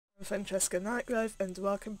Francesca Nightgrove, and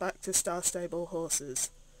welcome back to Star Stable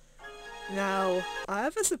Horses. Now, I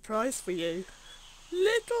have a surprise for you.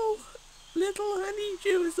 Little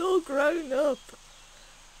Honeydew is all grown up.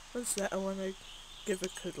 What's that? I want to give a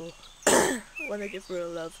cuddle. I want to give her a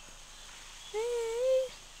love.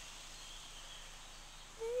 Hey!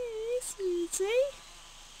 Hey, sweetie!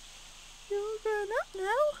 You're all grown up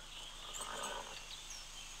now.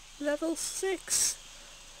 Level 6.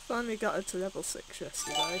 Finally got her to level 6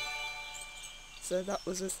 yesterday. So that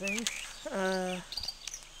was a thing.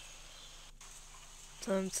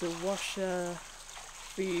 Time to wash her,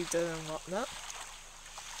 feed her and whatnot.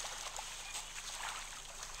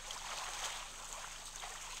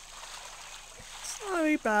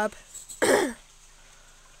 Sorry, Bab.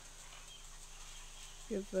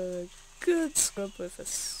 Give her a good scrub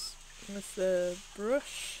with a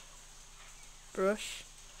brush.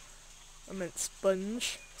 I meant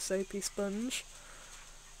sponge, soapy sponge.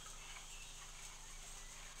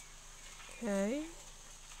 Okay.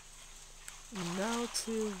 Now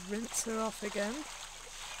to rinse her off again.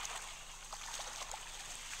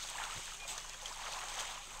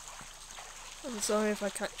 I'm sorry if I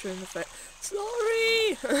catch her in the face.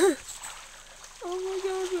 Sorry! Oh my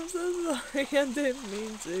gosh, I'm so sorry. I didn't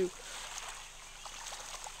mean to.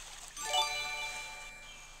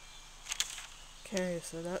 Okay,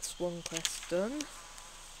 so that's one quest done.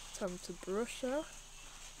 Time to brush her.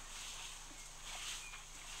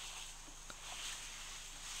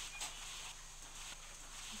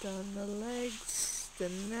 Down the legs, the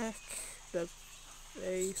neck, the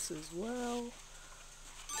face as well.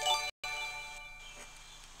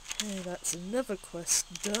 Okay, that's another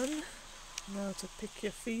quest done. Now to pick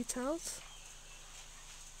your feet out.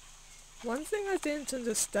 One thing I didn't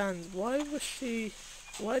understand, why did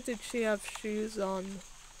she have shoes on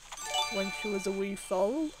when she was a wee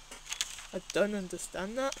foal? I don't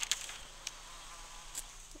understand that.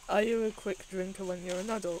 Are you a quick drinker when you're an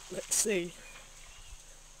adult? Let's see.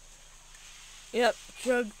 Yep,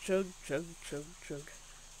 chug.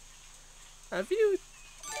 Have you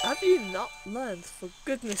not learned, for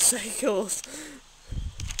goodness sake, horse?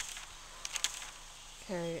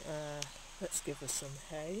 Okay, let's give her some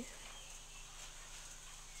hay.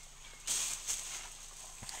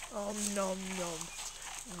 Nom nom.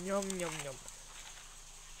 Nom.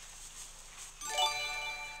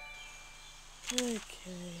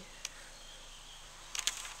 Okay.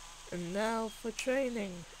 And now for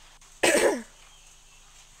training.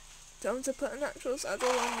 Time to put an actual saddle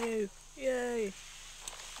on you. Yay.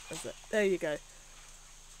 There you go.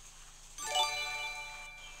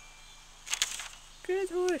 Good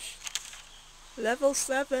horse. Level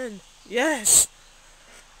 7. Yes.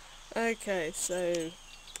 Okay, so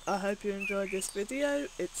I hope you enjoyed this video.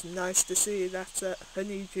 It's nice to see that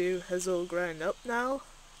Honeydew has all grown up now.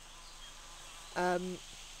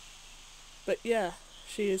 But yeah,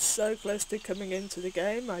 she is so close to coming into the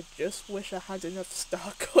game. I just wish I had enough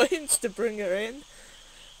star coins to bring her in.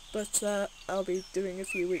 But I'll be doing a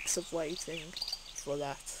few weeks of waiting for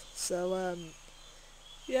that. So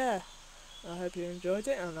yeah, I hope you enjoyed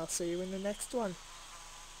it, and I'll see you in the next one.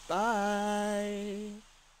 Bye!